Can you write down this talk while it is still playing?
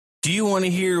Do you want to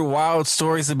hear wild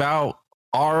stories about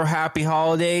our happy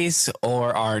holidays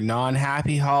or our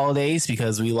non-happy holidays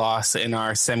because we lost in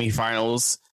our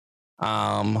semifinals,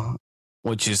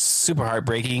 which is super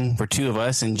heartbreaking for two of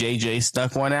us, and JJ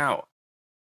snuck one out?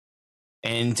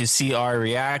 And to see our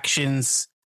reactions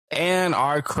and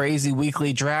our crazy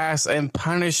weekly drafts and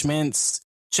punishments,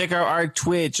 check out our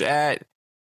Twitch at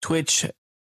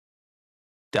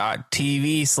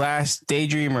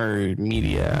twitch.tv/Daydreamer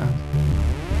Media.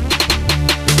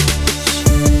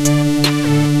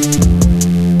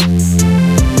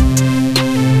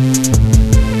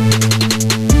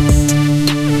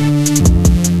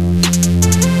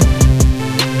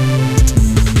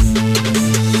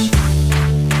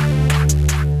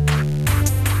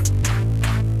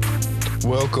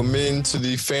 Welcome into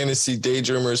the Fantasy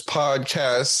Daydreamers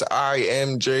podcast. I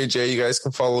am JJ. You guys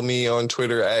can follow me on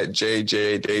Twitter at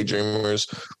JJ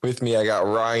Daydreamers. With me, I got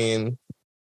Ryan.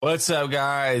 What's up,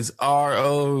 guys?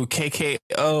 ROKKO.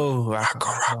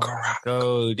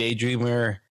 Rocko,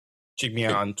 Daydreamer. Check me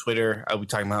out on Twitter. I'll be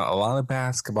talking about a lot of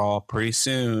basketball pretty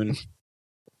soon.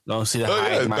 Don't see the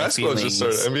hide my feelings just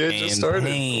started. NBA just started.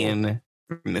 Pain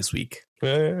from this week.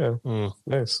 Yeah.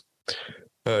 Nice.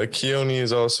 Keone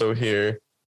is also here.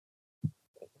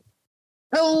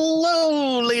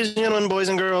 Hello, ladies and gentlemen, boys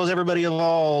and girls, everybody of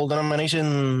all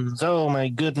denominations. Oh my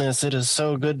goodness, it is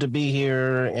so good to be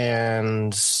here.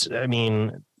 And I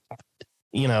mean,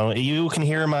 you know, you can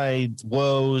hear my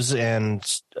woes and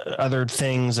other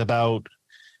things about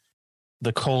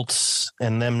the Colts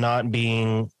and them not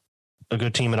being a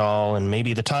good team at all. And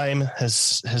maybe the time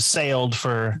has sailed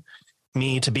for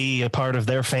me to be a part of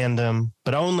their fandom,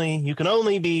 but you can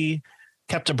only be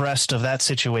kept abreast of that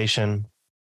situation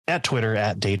at Twitter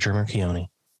at Daydreamer Keone.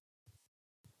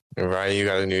 Ryan, you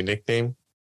got a new nickname?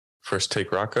 First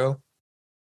Take Rocco?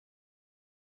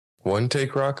 One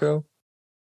Take Rocco?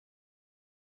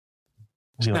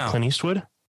 Is he like Clint Eastwood?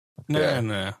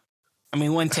 No. I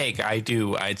mean, one take I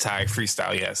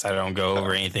freestyle, yes. I don't go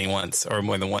over anything once or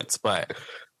more than once, but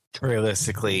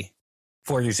realistically,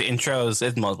 for these intros,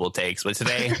 it's multiple takes. But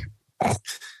today,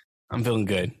 I'm feeling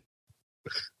good.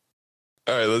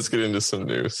 All right, let's get into some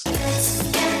news.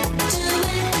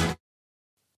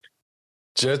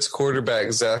 Jets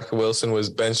quarterback Zach Wilson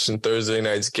was benched in Thursday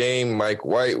night's game. Mike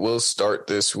White will start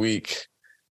this week.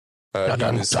 He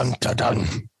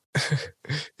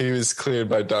was cleared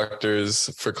by doctors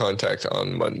for contact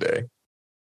on Monday.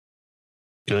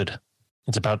 Good.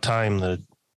 It's about time the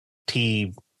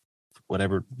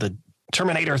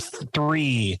Terminator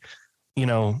 3,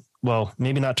 well,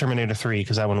 maybe not Terminator 3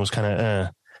 because that one was kind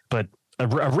of, but a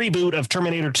reboot of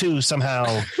Terminator 2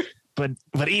 somehow, but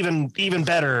even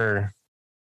better.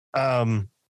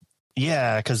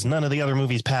 Because none of the other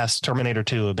movies past Terminator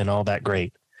 2 have been all that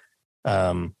great.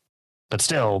 But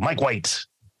still, Mike White,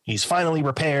 he's finally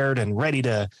repaired and ready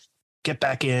to get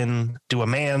back in, do a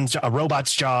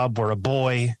robot's job where a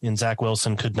boy in Zach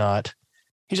Wilson could not.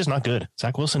 He's just not good.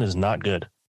 Zach Wilson is not good.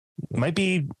 It might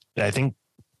be, I don't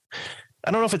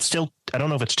know if it's too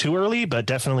early, but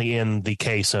definitely in the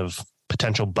case of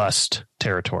potential bust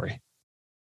territory.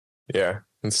 Yeah.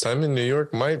 His time in New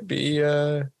York might be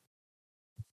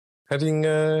heading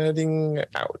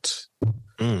out.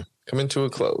 Coming to a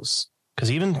close.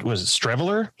 Because even was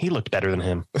Streveler, he looked better than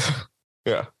him.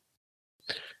 Yeah.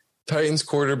 Titans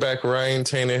quarterback Ryan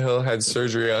Tannehill had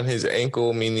surgery on his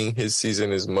ankle, meaning his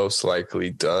season is most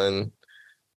likely done.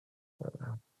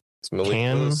 It's Malik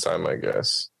Willis time, I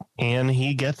guess. Can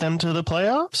he get them to the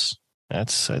playoffs? I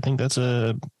think that's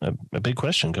a big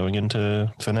question going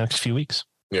into for the next few weeks.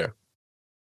 Yeah.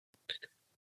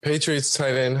 Patriots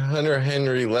tight end Hunter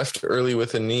Henry left early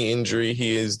with a knee injury.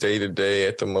 He is day-to-day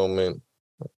at the moment.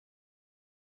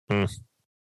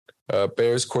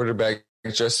 Bears quarterback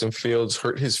Justin Fields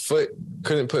hurt his foot,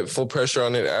 couldn't put full pressure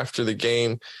on it after the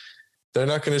game. They're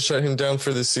not going to shut him down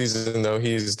for the season, though.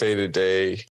 He's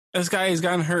day-to-day. This guy has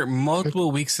gotten hurt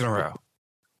multiple weeks in a row.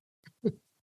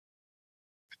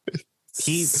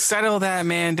 He settle that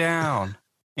man down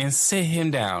and sit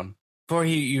him down before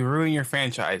you ruin your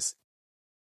franchise.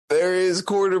 There is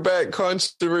quarterback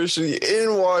controversy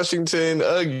in Washington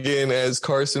again as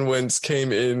Carson Wentz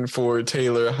came in for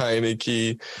Taylor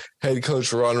Heineke. Head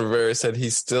coach Ron Rivera said he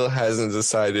still hasn't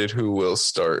decided who will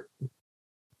start.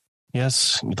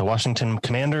 Yes, the Washington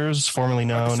Commanders, formerly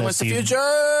known as the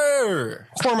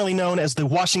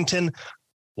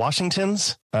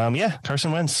Washingtons.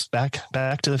 Carson Wentz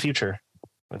back to the future.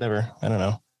 Whatever. I don't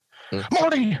know.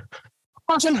 Marty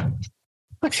Carson.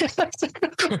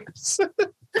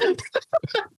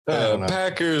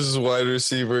 Packers wide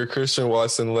receiver Christian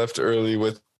Watson left early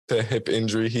with the hip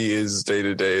injury he is day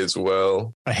to day as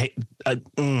well. I hate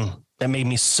that made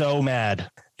me so mad.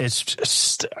 It's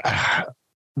just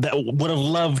that would have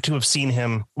loved to have seen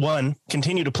him, 1,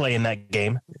 continue to play in that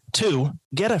game, 2,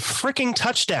 get a freaking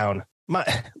touchdown.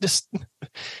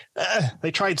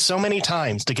 They tried so many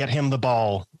times to get him the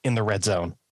ball in the red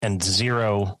zone and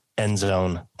 0 end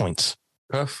zone points.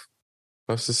 Tough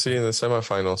to see in the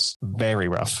semifinals. Very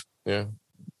rough. Yeah.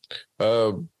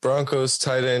 Broncos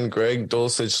tight end Greg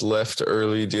Dulcich left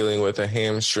early dealing with a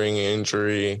hamstring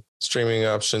injury. Streaming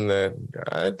option that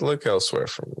I'd look elsewhere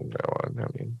from now on. I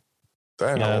mean,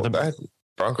 that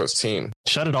Broncos team.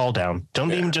 Shut it all down.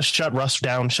 Don't even just shut Russ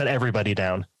down. Shut everybody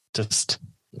down. Just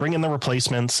bring in the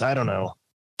replacements. I don't know.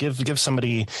 Give some of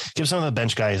the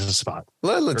bench guys a spot.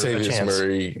 Let Latavius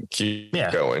Murray keep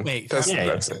going. Wait, that's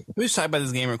it. We just talk about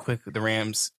this game real quick. The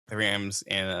Rams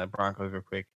and Broncos real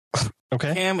quick.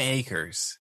 Okay. Cam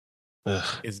Akers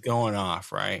is going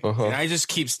off, right? Uh-huh. And I just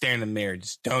keep staring in the mirror.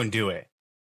 Just don't do it.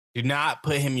 Do not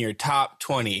put him in your top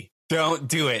 20. Don't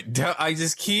do it. I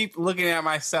just keep looking at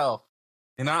myself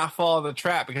and not fall the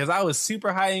trap because I was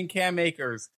super high in Cam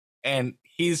Akers and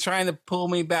he's trying to pull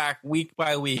me back week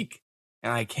by week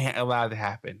and I can't allow it to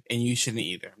happen. And you shouldn't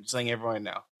either. I'm just letting everyone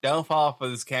know. Don't fall for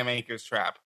this Cam Akers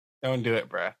trap. Don't do it,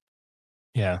 bruh.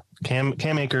 Yeah. Cam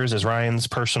Akers is Ryan's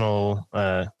personal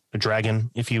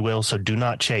dragon, if you will. So do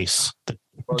not chase.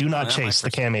 Do not chase the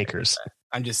Cam Akers.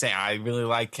 I'm just saying, I really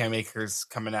like Cam Akers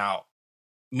coming out.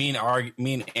 Me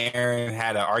and Aaron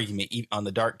had an argument on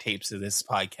the dark tapes of this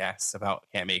podcast about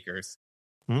Cam Akers.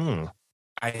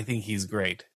 I think he's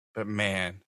great, but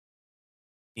man,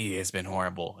 he has been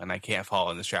horrible, and I can't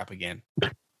fall in this trap again.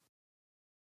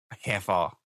 I can't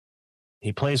fall.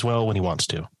 He plays well when he wants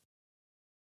to.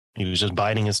 He was just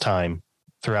biding his time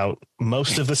throughout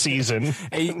most of the season.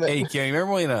 Hey, can you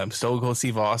remember when Stone Cold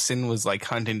Steve Austin was like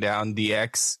hunting down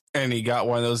DX and he got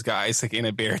one of those guys like in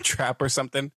a bear trap or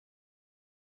something?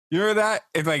 You remember that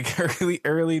in like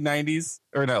early 90s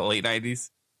or not late 90s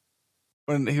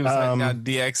when he was hunting down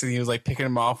DX and he was like picking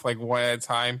him off like one at a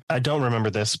time? I don't remember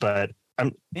this, but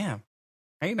damn.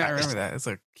 How do you not remember that? It's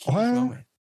a huge moment.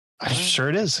 I'm sure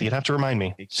it is. You'd have to remind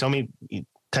me. Show me,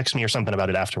 text me or something about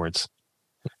it afterwards.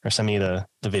 Or send me the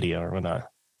video or whatnot.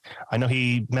 I know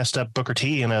he messed up Booker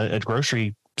T in a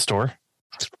grocery store.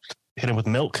 Hit him with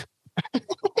milk.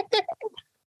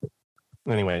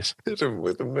 Anyways. Hit him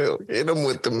with the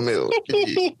milk.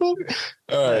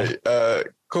 All right.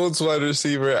 Colts wide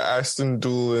receiver Aston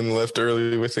Doolin left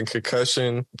early with a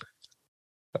concussion.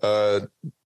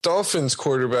 Dolphins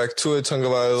quarterback Tua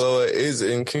Tagovailoa is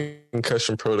in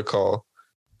concussion protocol.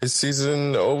 Is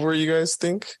season over, you guys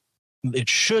think? It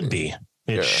should be.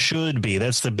 It should be.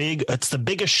 It's the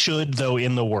biggest should though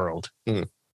in the world.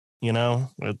 You know,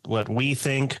 what we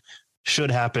think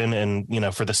should happen. And, you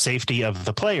know, for the safety of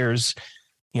the players,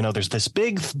 you know, there's this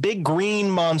big green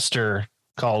monster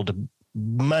called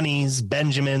monies,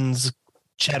 Benjamins,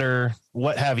 cheddar,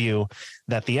 what have you,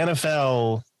 that the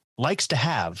NFL likes to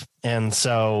have. And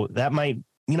so that might,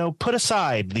 you know, put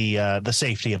aside the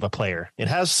safety of a player. It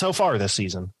has so far this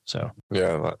season. So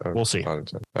yeah, we'll see.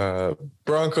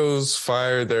 Broncos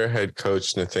fired their head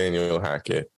coach Nathaniel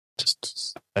Hackett.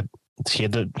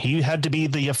 He had to be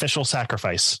the official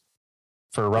sacrifice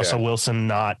for Russell Wilson,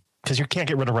 not because you can't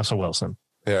get rid of Russell Wilson.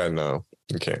 Yeah, no,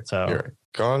 you can't. So you're right.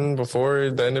 Gone before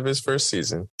the end of his first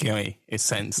season. Give me a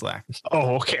sentence slack.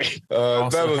 Oh, okay.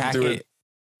 That'll do it.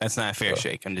 That's not a fair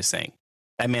shake. I'm just saying.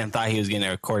 That man thought he was getting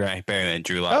a quarterback better than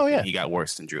Drew Lock. Oh, yeah. He got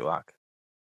worse than Drew Lock.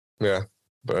 Yeah,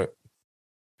 but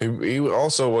he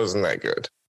also wasn't that good.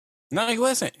 No, he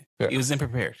wasn't. Yeah. He was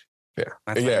unprepared. Yeah.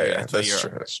 That's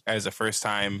true. As a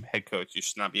first-time head coach, you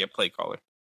should not be a play caller.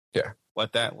 Yeah.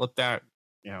 Let that,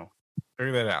 you know,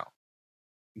 figure that out.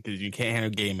 Because you can't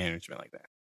handle game management like that.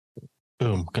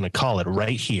 Boom, gonna call it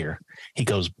right here. He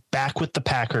goes back with the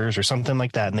Packers or something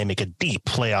like that, and they make a deep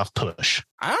playoff push.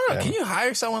 I don't know. Yeah. Can you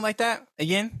hire someone like that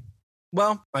again?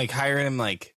 Well, like hire him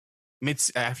like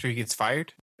after he gets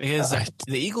fired? Because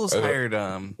the Eagles hired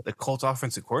the Colts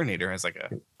offensive coordinator as like a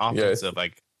offensive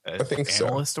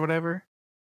analyst or whatever.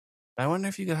 I wonder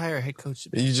if you could hire a head coach.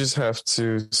 You just have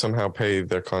to somehow pay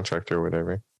their contract or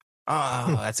whatever.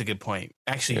 Oh, that's a good point.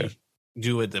 Actually,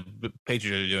 do what the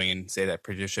Patriots are doing and say that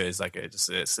Patricia is like just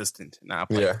an assistant, not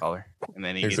a play caller, and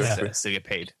then he gets to get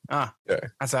paid. That's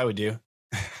what I would do.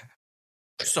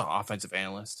 Just an offensive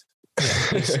analyst.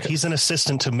 Yeah, he's an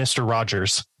assistant to Mr.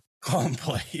 Rogers. Call him,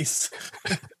 please.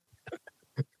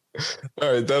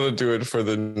 All right, that'll do it for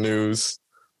the news.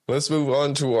 Let's move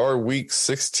on to our Week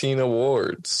 16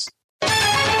 awards.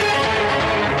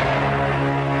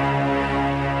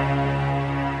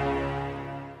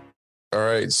 All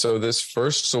right, right. So this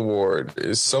first award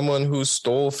is someone who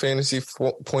stole fantasy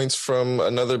points from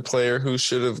another player who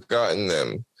should have gotten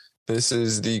them. This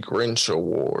is the Grinch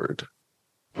Award.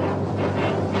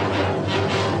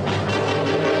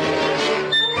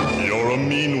 You're a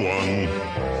mean one,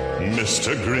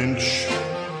 Mr. Grinch.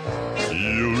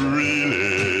 You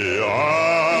really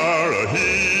are a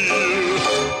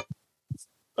heel.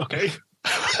 Okay.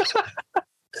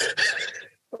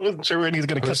 I wasn't sure when he's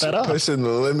going to cut that off. Pushing the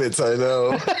limits, I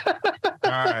know.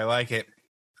 All right, I like it.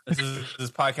 This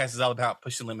podcast is all about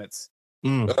pushing limits.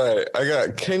 All right, I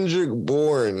got Kendrick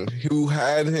Bourne, who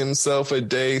had himself a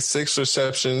day, 6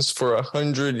 receptions for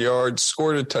 100 yards,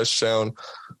 scored a touchdown,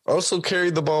 also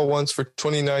carried the ball once for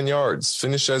 29 yards,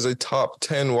 finished as a top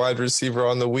 10 wide receiver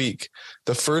on the week.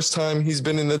 The first time he's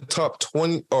been in the top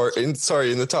 20, in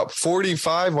the top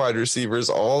 45 wide receivers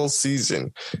all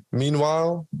season.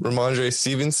 Meanwhile, Ramondre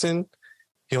Stevenson,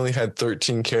 he only had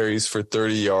 13 carries for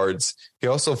 30 yards. He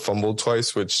also fumbled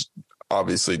twice, which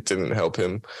obviously didn't help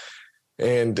him.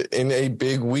 And in a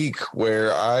big week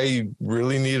where I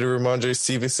really needed Ramondre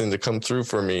Stevenson to come through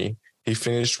for me, he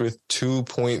finished with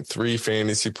 2.3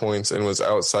 fantasy points and was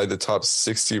outside the top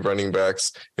 60 running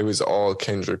backs. It was all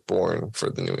Kendrick Bourne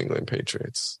for the New England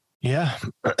Patriots. Yeah.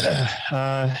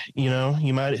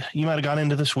 You might have gone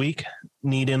into this week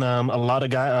needing a lot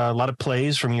of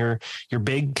plays from your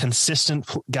big consistent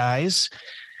guys.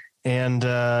 And,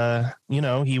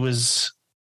 he was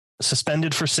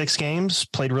suspended for 6 games,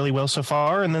 played really well so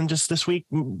far, and then just this week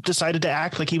decided to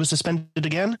act like he was suspended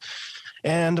again.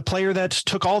 And a player that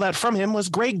took all that from him was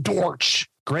Greg Dortch.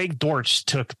 Greg Dortch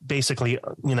took basically,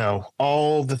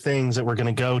 all the things that were going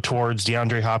to go towards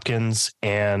DeAndre Hopkins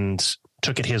and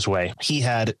took it his way. He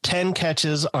had 10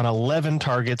 catches on 11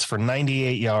 targets for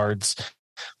 98 yards,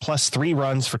 plus 3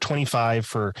 runs for 25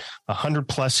 for a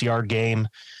 100-plus yard game.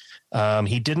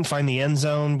 He didn't find the end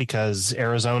zone because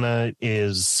Arizona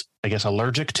is, I guess,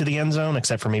 allergic to the end zone,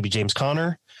 except for maybe James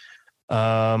Conner.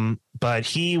 But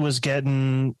he was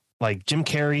getting like Jim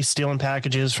Carrey stealing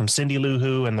packages from Cindy Lou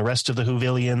Who and the rest of the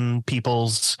Whovillian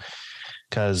peoples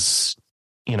because,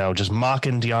 just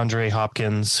mocking DeAndre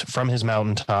Hopkins from his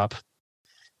mountaintop.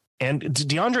 And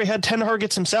DeAndre had 10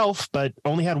 targets himself, but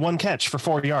only had 1 catch for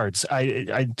 4 yards.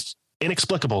 I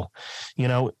inexplicable,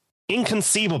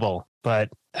 inconceivable, but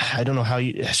I don't know how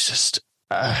it's just,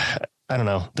 I don't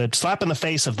know, the slap in the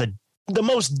face of the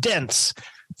most dense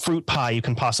fruit pie you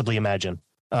can possibly imagine.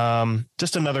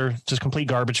 Just complete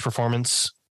garbage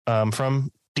performance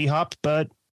from D-Hop, but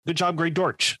good job, Greg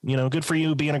Dortch. Good for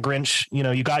you being a Grinch.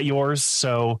 You got yours,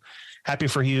 so happy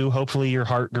for you. Hopefully your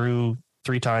heart grew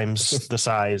 3 times the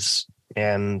size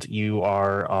and you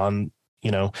are on,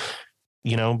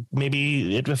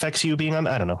 maybe it affects you being on,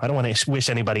 I don't know. I don't want to wish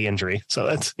anybody injury. So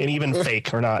that's, and even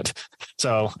fake or not.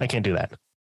 So I can't do that,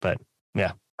 but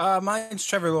yeah. Mine's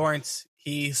Trevor Lawrence.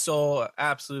 He stole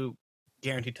absolute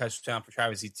guaranteed touchdown for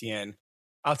Travis Etienne.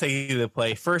 I'll take you to the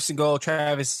play. First and goal,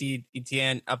 Travis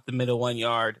Etienne up the middle 1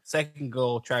 yard. Second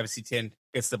goal, Travis Etienne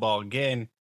gets the ball again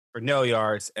for no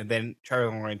yards. And then Trevor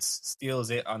Lawrence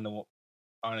steals it on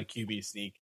a QB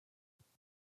sneak.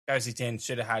 Travis Etienne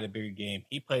should have had a bigger game.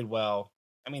 He played well.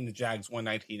 I mean, the Jags won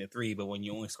 19-3, but when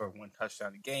you only score 1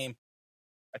 touchdown a game,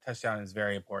 a touchdown is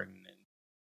very important. And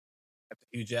that's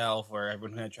a huge L for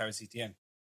everyone who had Travis Etienne.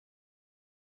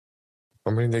 I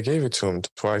mean, they gave it to him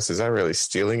twice. Is that really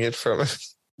stealing it from him?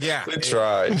 Yeah. They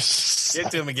tried.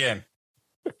 Get to him again.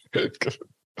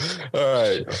 All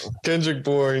right. Kendrick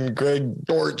Bourne, Greg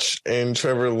Dortch, and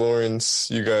Trevor Lawrence.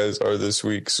 You guys are this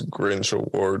week's Grinch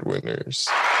Award winners.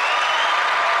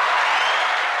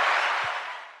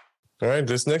 All right.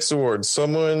 This next award,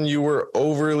 someone you were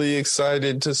overly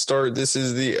excited to start. This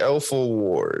is the Elf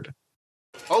Award.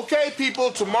 Okay, people,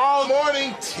 tomorrow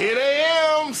morning, 10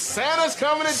 a.m., Santa's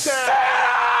coming to town.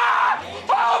 Santa!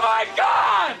 Oh, my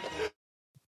God!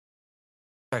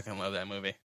 I can love that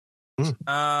movie.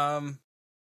 I'm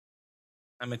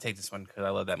going to take this one because I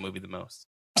love that movie the most.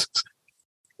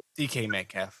 DK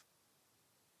Metcalf.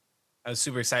 I was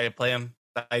super excited to play him.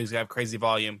 Thought he was going to have crazy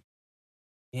volume.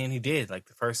 And he did, like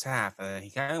the first half. And then he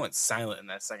kind of went silent in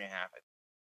that second half.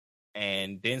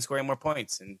 And didn't score any more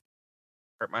points and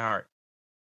hurt my heart.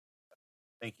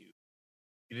 Thank you.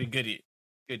 You did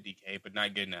good, DK, but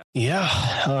not good enough. Yeah,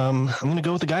 I'm going to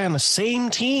go with the guy on the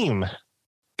same team.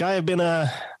 Guy I've been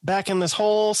backing this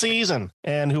whole season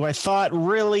and who I thought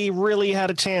really, really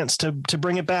had a chance to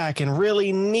bring it back and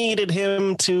really needed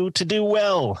him to do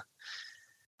well.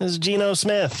 This is Geno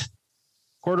Smith,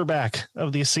 quarterback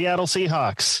of the Seattle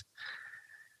Seahawks.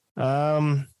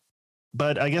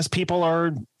 But I guess people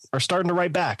are are starting to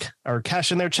write back or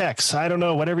cash in their checks. I don't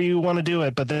know, whatever you want to do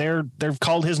it, but they've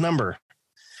called his number.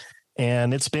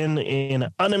 And it's been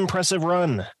an unimpressive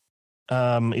run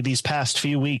these past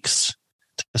few weeks,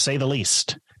 to say the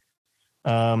least.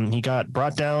 He got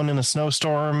brought down in a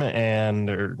snowstorm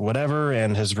or whatever,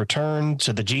 and has returned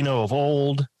to the Geno of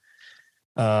old.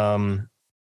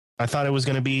 I thought it was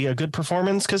going to be a good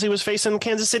performance because he was facing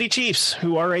Kansas City Chiefs,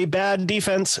 who are a bad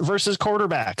defense versus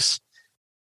quarterbacks.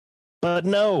 But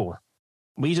no,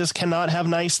 we just cannot have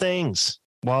nice things.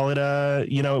 While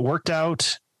it worked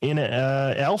out in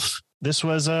Elf,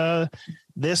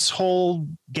 this whole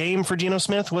game for Geno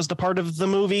Smith was the part of the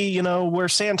movie, where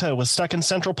Santa was stuck in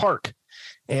Central Park,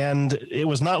 and it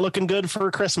was not looking good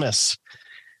for Christmas.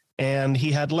 And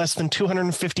he had less than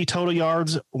 250 total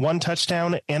yards, 1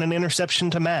 touchdown, and an interception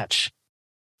to match.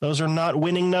 Those are not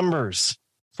winning numbers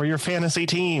for your fantasy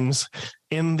teams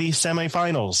in the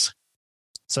semifinals.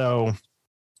 So,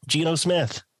 Geno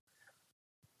Smith,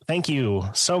 thank you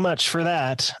so much for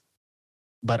that.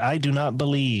 But I do not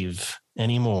believe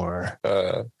anymore.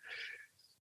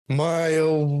 My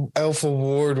Elf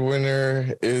Award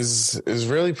winner is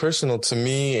really personal to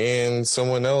me and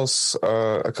someone else,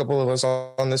 a couple of us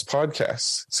on this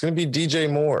podcast. It's going to be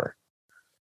DJ Moore.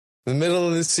 In the middle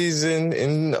of the season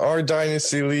in our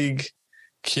Dynasty League,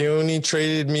 Keone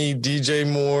traded me DJ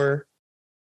Moore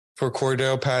for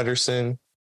Cordell Patterson.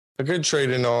 A good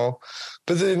trade and all.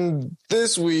 But then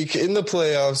this week in the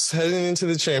playoffs, heading into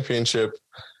the championship,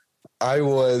 I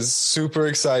was super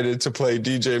excited to play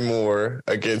DJ Moore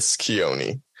against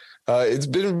Keone. It's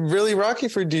been really rocky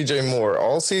for DJ Moore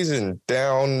all season.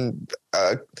 Down,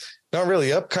 not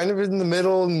really up, kind of in the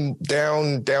middle, and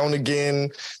down again.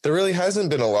 There really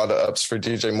hasn't been a lot of ups for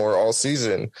DJ Moore all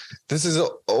season. This is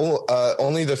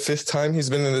only the 5th time he's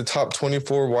been in the top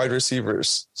 24 wide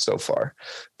receivers so far.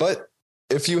 But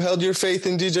if you held your faith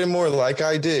in DJ Moore like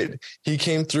I did, he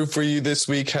came through for you this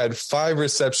week, had 5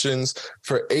 receptions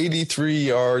for 83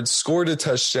 yards, scored a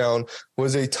touchdown,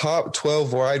 was a top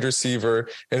 12 wide receiver,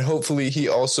 and hopefully he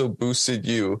also boosted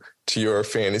you to your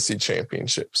fantasy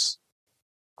championships.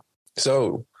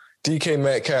 So, DK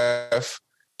Metcalf,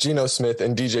 Geno Smith,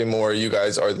 and DJ Moore, you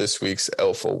guys are this week's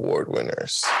Elf Award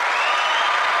winners.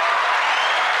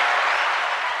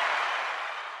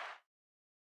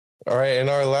 All right, and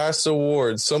our last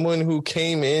award, someone who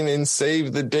came in and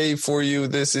saved the day for you.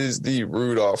 This is the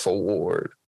Rudolph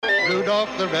Award.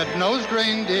 Rudolph the red-nosed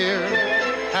reindeer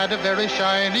had a very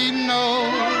shiny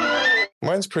nose.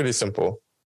 Mine's pretty simple.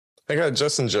 I got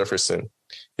Justin Jefferson.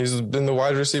 He's been the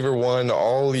wide receiver 1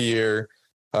 all year.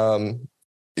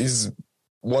 He's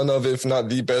one of, if not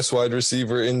the best wide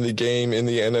receiver in the game in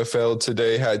the NFL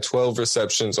today, had 12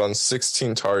 receptions on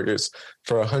 16 targets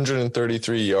for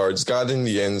 133 yards, got in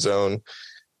the end zone.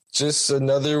 Just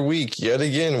another week yet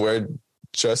again where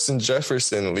Justin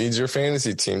Jefferson leads your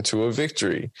fantasy team to a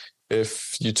victory.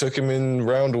 If you took him in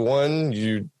round 1,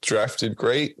 you drafted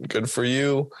great. Good for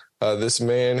you. This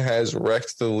man has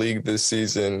wrecked the league this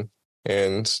season.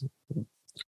 And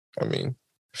I mean,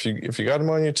 if you got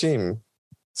him on your team,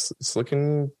 it's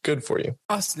looking good for you.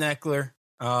 Austin Eckler.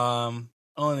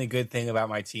 Only good thing about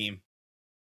my team,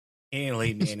 he didn't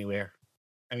lead me anywhere.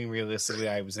 I mean, realistically,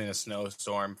 I was in a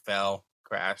snowstorm, fell,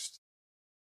 crashed,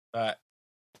 but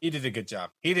he did a good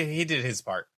job. He did his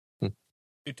part. 2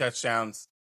 touchdowns.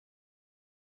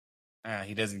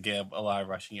 He doesn't give a lot of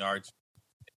rushing yards,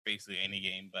 basically any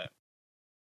game, but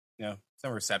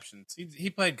some receptions. He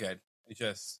played good. It's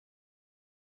just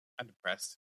I'm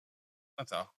depressed.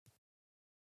 That's all.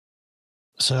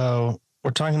 So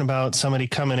we're talking about somebody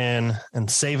coming in and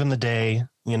saving the day,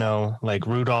 like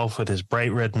Rudolph with his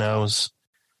bright red nose.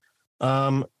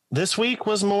 This week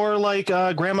was more like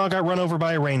grandma got run over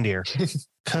by a reindeer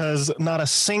because not a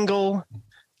single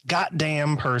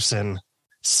goddamn person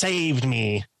saved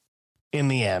me in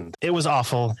the end. It was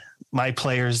awful. My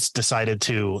players decided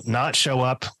to not show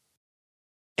up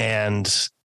and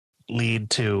lead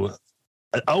to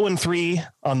 0-3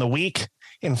 on the week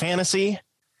in fantasy.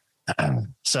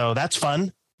 So that's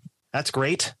fun. That's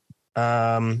great.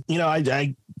 Jalen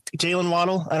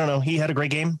Waddle, I don't know. He had a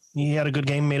great game. He had a good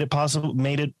game, made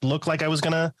it look like I was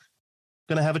gonna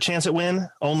have a chance at win,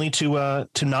 only to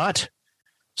not.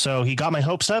 So he got my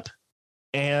hopes up,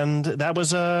 and that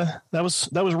was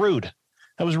rude.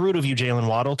 That was rude of you, Jalen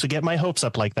Waddle, to get my hopes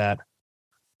up like that.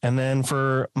 And then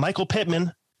for Michael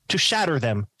Pittman to shatter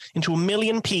them into a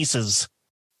million pieces,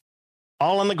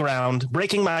 all on the ground,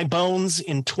 breaking my bones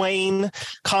in twain,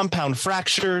 compound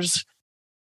fractures,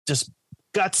 just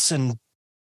guts and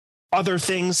other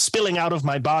things spilling out of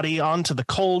my body onto the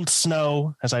cold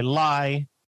snow as I lie,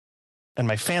 and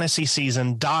my fantasy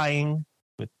season dying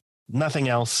with nothing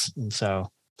else. And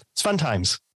so it's fun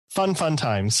times. Fun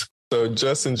times. So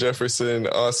Justin Jefferson,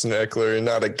 Austin Eckler,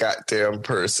 not a goddamn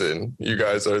person. You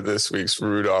guys are this week's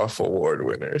Rudolph Award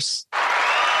winners.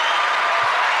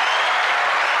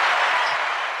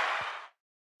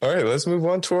 All right, let's move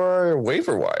on to our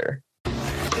waiver wire.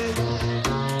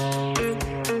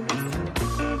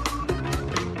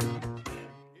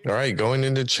 All right, going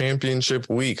into championship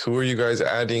week, who are you guys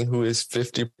adding who is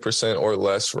 50% or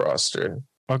less rostered?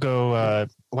 I'll go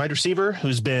wide receiver,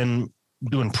 who's been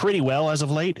doing pretty well as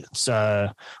of late. It's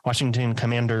Washington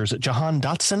Commanders' Jahan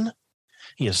Dotson.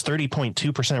 He is 30.2%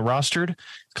 rostered.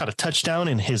 He's caught a touchdown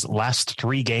in his last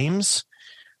 3 games.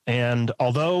 And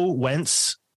although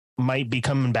Wentz might be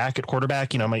coming back at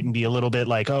quarterback, might be a little bit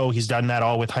like, oh, he's done that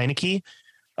all with Heineke.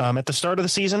 At the start of the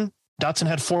season, Dotson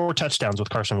had 4 touchdowns with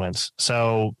Carson Wentz.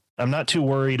 So I'm not too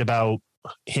worried about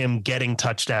him getting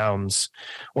touchdowns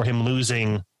or him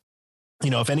losing.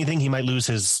 If anything, he might lose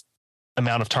his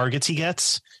amount of targets he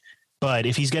gets, but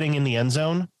if he's getting in the end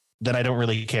zone, then I don't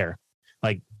really care.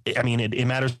 It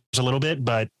matters a little bit,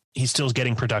 but he still is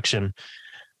getting production.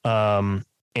 And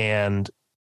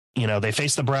they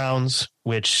face the Browns,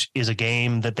 which is a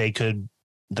game that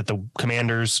the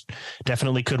Commanders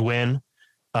definitely could win.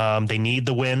 They need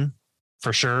the win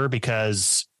for sure,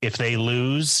 because if they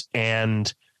lose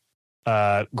and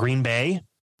Green Bay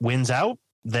wins out,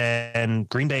 then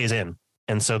Green Bay is in.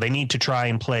 And so they need to try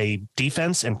and play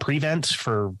defense and prevent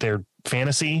for their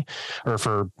fantasy or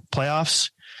for playoffs.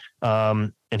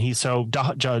 Jahan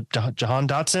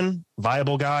Dotson,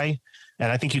 viable guy.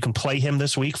 And I think you can play him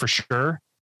this week for sure.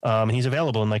 And he's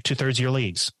available in like 2/3 of your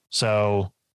leagues.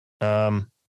 So, if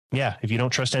you don't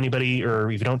trust anybody or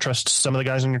if you don't trust some of the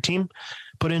guys on your team,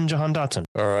 put in Jahan Dotson.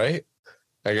 All right.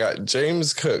 I got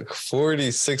James Cook,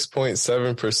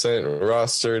 46.7%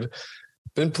 rostered.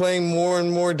 Been playing more and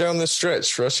more down the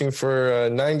stretch, rushing for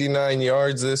 99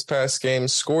 yards this past game,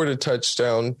 scored a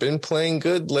touchdown, been playing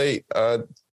good late.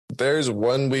 There's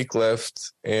 1 week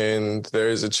left, and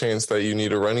there's a chance that you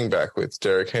need a running back with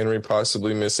Derrick Henry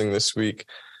possibly missing this week.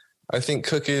 I think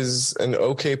Cook is an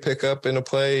okay pickup in a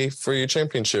play for your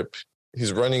championship.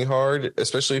 He's running hard,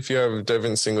 especially if you have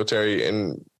Devin Singletary.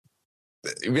 And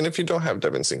even if you don't have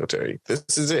Devin Singletary, this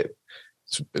is it.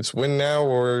 It's win now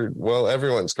or, well,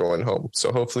 everyone's going home.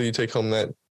 So hopefully you take home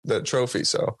that trophy.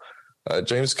 So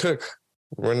James Cook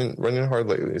running hard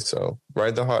lately. So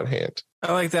ride the hot hand.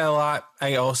 I like that a lot.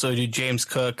 I also do James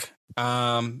Cook.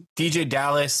 DJ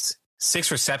Dallas,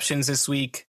 6 receptions this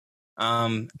week.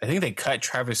 I think they cut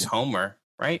Travis Homer,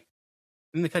 right?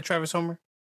 Didn't they cut Travis Homer?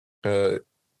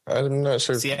 I'm not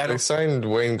sure. Seattle? They signed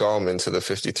Wayne Gallman to the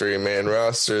 53-man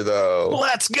roster, though.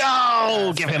 Let's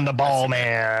go! Give him the ball,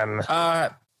 man.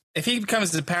 If he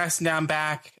becomes the passing down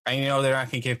back, I know they're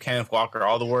not going to give Kenneth Walker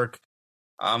all the work.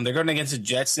 They're going against the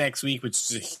Jets next week, which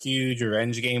is a huge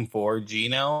revenge game for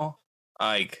Geno.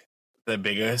 Like, the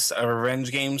biggest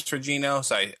revenge games for Geno.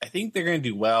 So I think they're going to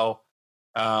do well.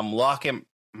 Lockett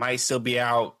might still be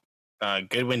out.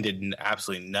 Goodwin did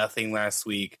absolutely nothing last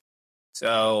week.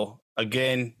 So,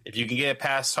 again, if you can get a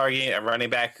pass target, a running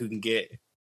back who can get,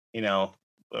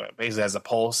 basically has a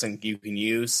pulse and you can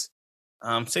use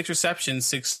 6 receptions,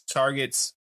 6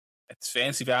 targets. It's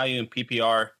fancy value in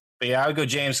PPR. But yeah, I would go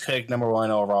James Cook, number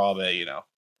 1 overall. But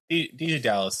DJ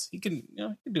Dallas, he can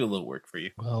do a little work for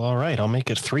you. Well, all right, I'll make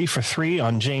it 3 for 3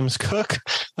 on James Cook.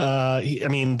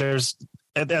 There's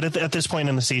at this point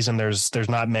in the season, there's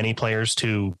not many players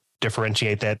to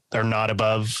differentiate that are not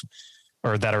above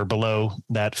or that are below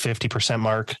that 50%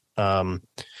 mark.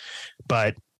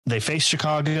 But they face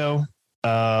Chicago,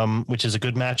 which is a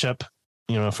good matchup,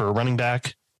 for a running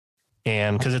back.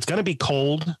 And because it's going to be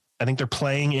cold, I think they're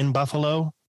playing in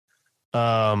Buffalo.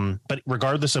 But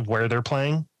regardless of where they're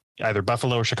playing, either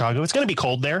Buffalo or Chicago, it's going to be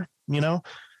cold there, and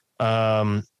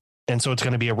so it's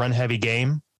going to be a run heavy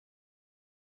game.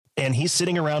 And he's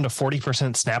sitting around a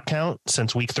 40% snap count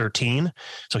since week 13.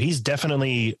 So he's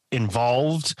definitely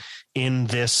involved in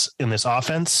this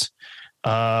offense.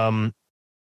 I'm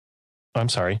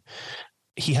sorry.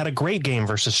 He had a great game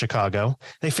versus Chicago.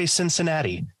 They faced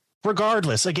Cincinnati.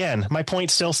 Regardless, again, my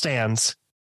point still stands.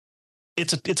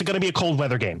 It's going to be a cold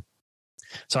weather game.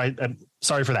 So I'm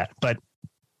sorry for that. But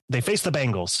they face the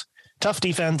Bengals. Tough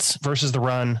defense versus the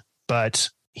run, but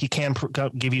he can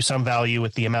give you some value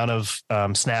with the amount of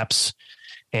snaps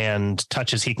and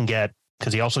touches he can get,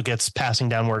 because he also gets passing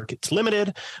down work. It's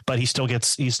limited, but he's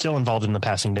still involved in the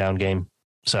passing down game.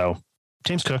 So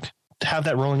James Cook, have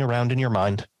that rolling around in your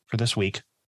mind for this week.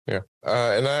 Yeah.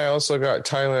 And I also got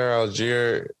Tyler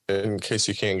Algier, in case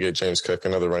you can't get James Cook,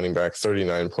 another running back,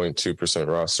 39.2%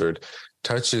 rostered.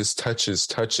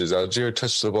 Touches. Algier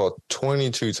touched the ball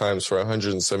 22 times for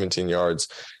 117 yards.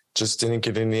 Just didn't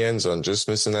get in the end zone, just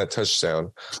missing that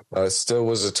touchdown. Still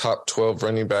was a top 12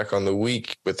 running back on the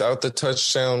week without the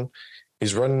touchdown.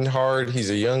 He's running hard. He's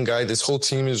a young guy. This whole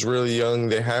team is really young.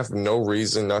 They have no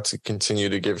reason not to continue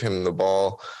to give him the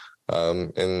ball.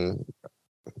 And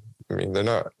I mean,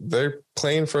 they're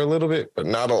playing for a little bit, but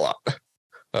not a lot.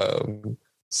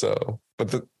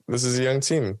 This is a young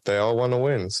team. They all want to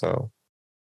win. So.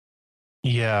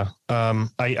 Yeah.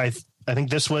 I think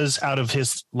this was out of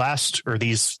his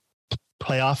these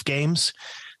playoff games.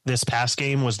 This past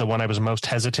game was the one I was most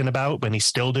hesitant about, but he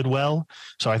still did well.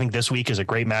 So I think this week is a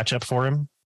great matchup for him.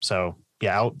 So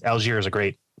yeah, Algier is a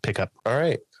great pickup. All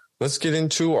right, let's get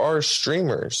into our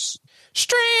streamers.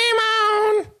 Stream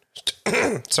on.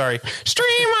 Sorry.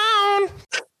 Stream on.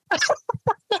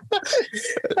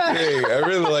 Hey, I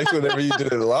really liked whenever you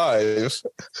did it live.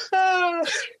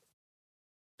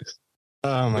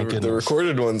 Oh my goodness. The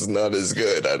recorded one's not as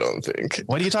good, I don't think.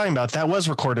 What are you talking about? That was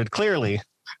recorded clearly.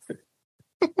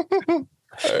 All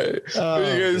right. Who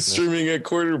are you guys streaming at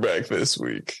quarterback this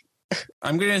week?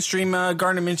 I'm going to stream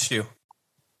Gardner Minshew.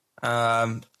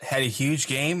 Had a huge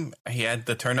game. He had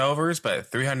the turnovers,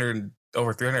 but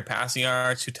over 300 passing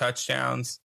yards, 2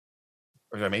 touchdowns.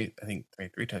 Or I think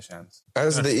 3 touchdowns.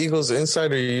 As the Eagles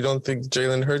insider, you don't think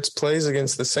Jalen Hurts plays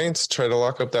against the Saints to try to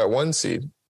lock up that 1 seed?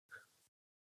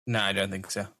 No, I don't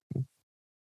think so.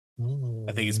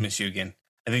 I think it's Minshew again.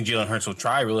 I think Jalen Hurts will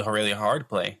try really, really hard to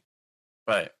play.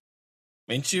 But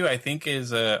Minshew, I think,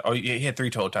 is he had 3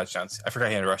 total touchdowns. I forgot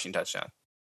he had a rushing touchdown.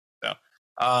 So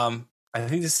I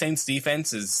think the Saints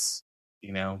defense is,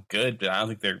 good, but I don't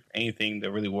think they're anything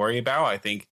to really worry about. I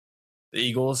think the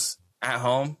Eagles at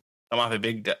home coming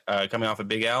off a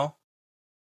big L,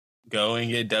 go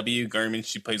and get a W. Gardner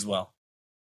Minshew plays well.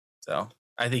 So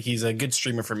I think he's a good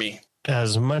streamer for me.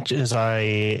 As much as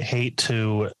I hate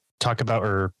to talk about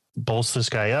or bolster this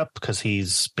guy up because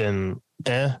he's been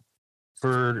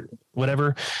for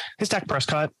whatever, his Dak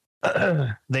Prescott,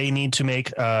 they need to make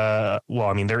they're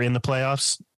in the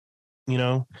playoffs,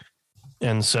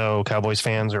 and so Cowboys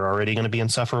fans are already going to be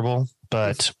insufferable.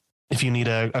 But if you need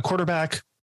a quarterback,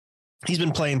 he's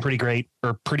been playing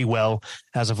pretty well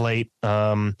as of late.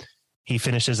 He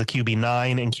finished as a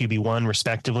QB9 and QB1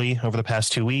 respectively over the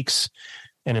past 2 weeks.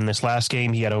 And in this last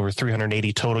game, he had over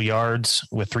 380 total yards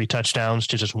with 3 touchdowns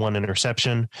to just 1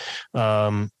 interception.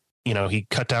 He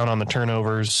cut down on the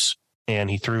turnovers and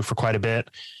he threw for quite a bit.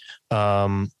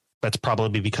 That's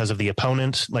probably because of the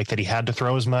opponent, like that he had to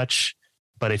throw as much.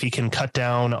 But if he can cut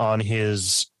down on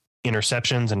his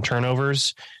interceptions and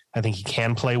turnovers, I think he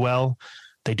can play well.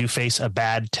 They do face a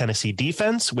bad Tennessee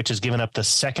defense, which has given up the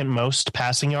second most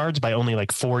passing yards by only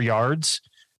like 4 yards.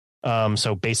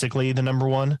 So basically the number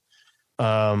one.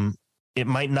 It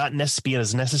might not be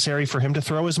as necessary for him to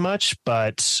throw as much,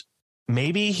 but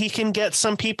maybe he can get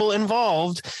some people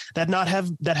involved that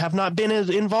have not been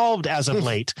involved as of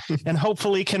late, and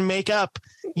hopefully can make up,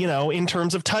 in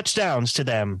terms of touchdowns to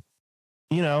them.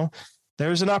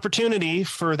 There's an opportunity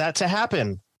for that to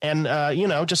happen, and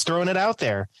just throwing it out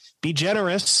there. Be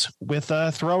generous with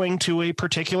throwing to a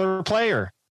particular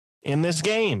player in this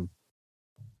game.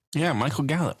 Yeah, Michael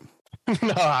Gallup.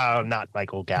 No, not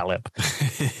Michael Gallup.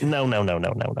 No.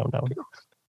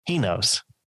 He knows.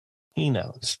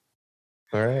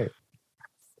 All right.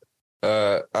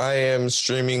 I am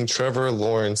streaming Trevor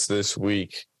Lawrence this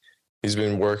week. He's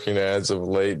been working as of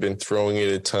late, been throwing it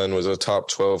a ton, was a top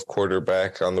 12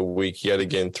 quarterback on the week yet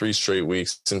again, 3 straight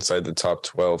weeks inside the top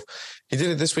 12. He did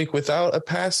it this week without a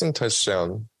passing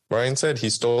touchdown. Ryan said he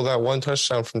stole that 1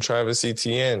 touchdown from Travis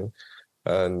Etienne.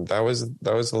 And that was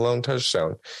the lone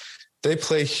touchdown. They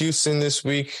play Houston this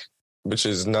week, which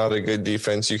is not a good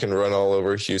defense. You can run all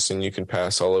over Houston. You can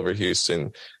pass all over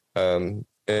Houston. And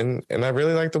I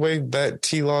really like the way that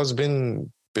T-Law's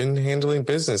been handling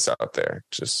business out there.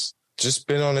 Just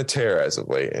been on a tear as of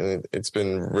late, and it's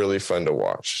been really fun to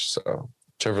watch. So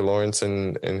Trevor Lawrence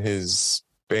and his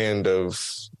band of,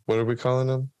 what are we calling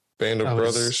them? Band of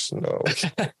brothers? No.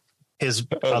 His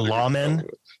lawmen.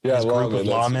 Yeah, his group of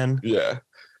lawmen. Yeah.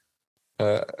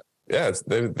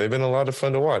 They've been a lot of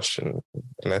fun to watch, and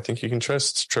I think you can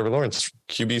trust Trevor Lawrence,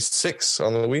 QB6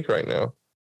 on the week right now,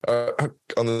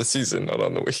 on the season, not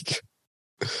on the week.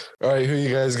 All right, who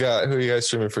you guys got? Who are you guys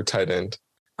streaming for tight end?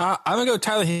 I'm gonna go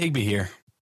Tyler Higbee here.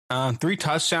 3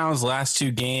 touchdowns last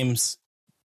 2 games.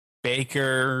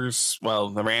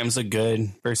 The Rams are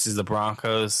good versus the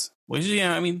Broncos. Which,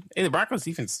 I mean, the Broncos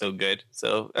defense is still good.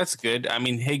 So that's good. I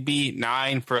mean, Higbee,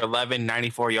 9 for 11,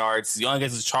 94 yards. He only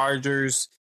gets the Chargers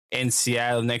in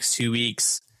Seattle next 2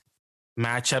 weeks.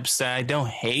 Matchups that I don't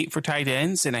hate for tight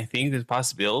ends. And I think there's a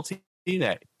possibility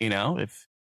that, if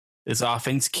this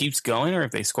offense keeps going or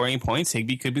if they score any points,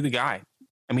 Higbee could be the guy.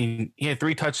 I mean, he had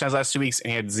 3 touchdowns last 2 weeks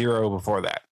and he had 0 before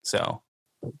that. So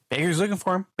Baker's looking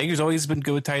for him. Baker's always been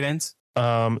good with tight ends.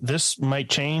 This might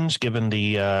change given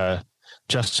the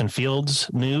Justin Fields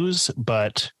news,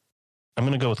 but I'm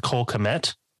going to go with Cole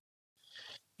Kmet.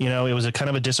 It was a kind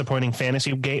of a disappointing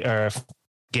fantasy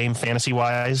game fantasy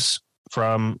wise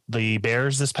from the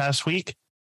Bears this past week,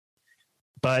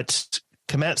 but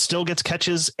Kmet still gets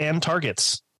catches and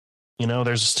targets.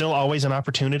 There's still always an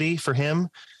opportunity for him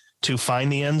to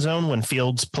find the end zone when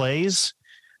Fields plays.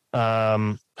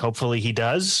 Hopefully he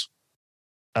does.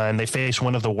 And they face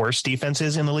one of the worst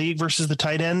defenses in the league versus the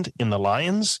tight end in the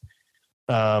Lions.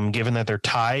 Given that they're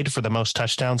tied for the most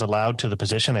touchdowns allowed to the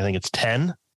position, I think it's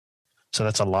 10. So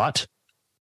that's a lot.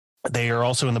 They are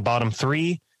also in the bottom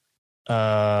 3,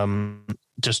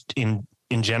 just in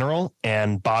general,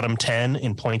 and bottom 10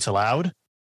 in points allowed.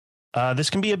 This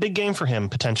can be a big game for him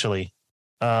potentially,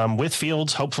 with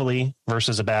Fields, hopefully,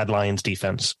 versus a bad Lions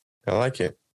defense. I like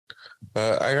it.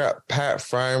 I got Pat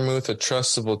Freiermuth, a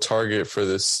trustable target for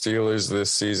the Steelers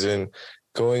this season,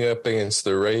 going up against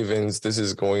the Ravens. This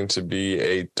is going to be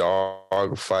a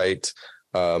dog fight.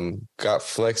 Got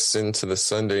flexed into the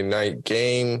Sunday night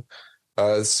game.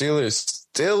 Steelers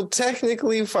still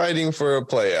technically fighting for a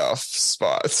playoff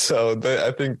spot. So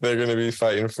I think they're going to be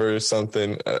fighting for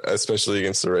something, especially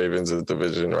against the Ravens, a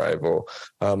division rival.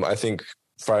 I think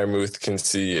Freiermuth can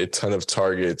see a ton of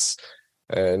targets.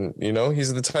 And,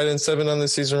 he's the tight end 7 on the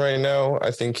season right now.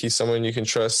 I think he's someone you can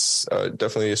trust.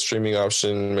 Definitely a streaming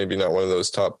option. Maybe not one of those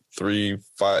top 3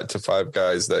 to 5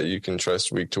 guys that you can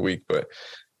trust week to week, but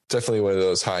definitely one of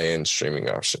those high-end streaming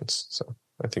options. So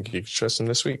I think you can trust him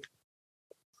this week.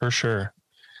 For sure.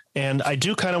 And I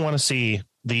do kind of want to see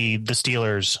the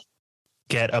Steelers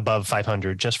get above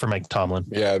 500 just for Mike Tomlin.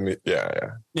 Yeah.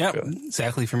 Yep,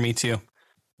 exactly for me too.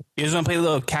 You guys want to play a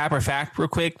little cap or fact real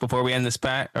quick before we end this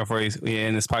we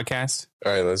end this podcast?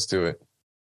 All right, let's do it.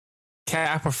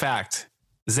 Cap or fact: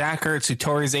 Zach Ertz, who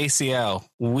tore his ACL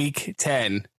week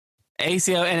 10,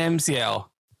 ACL and MCL,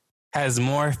 has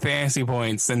more fantasy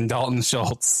points than Dalton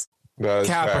Schultz. That is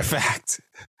Cap fact. or fact?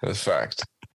 That's fact.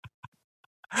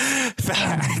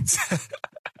 Fact.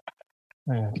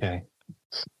 Okay.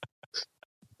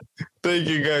 Thank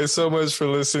you guys so much for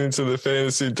listening to the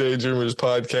Fantasy Daydreamers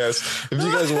podcast. If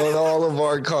you guys want all of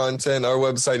our content, our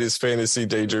website is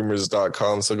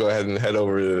fantasydaydreamers.com. So go ahead and head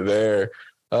over to there.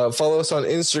 Follow us on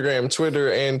Instagram,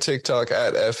 Twitter, and TikTok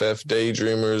at FF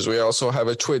Daydreamers. We also have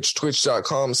a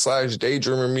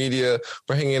twitch.com/Daydreamer Media.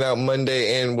 We're hanging out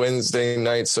Monday and Wednesday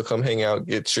nights. So come hang out,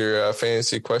 get your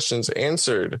fantasy questions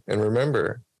answered. And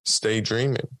remember, stay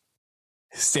dreaming.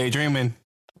 Stay dreaming.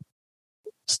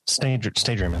 Stay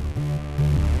dreaming.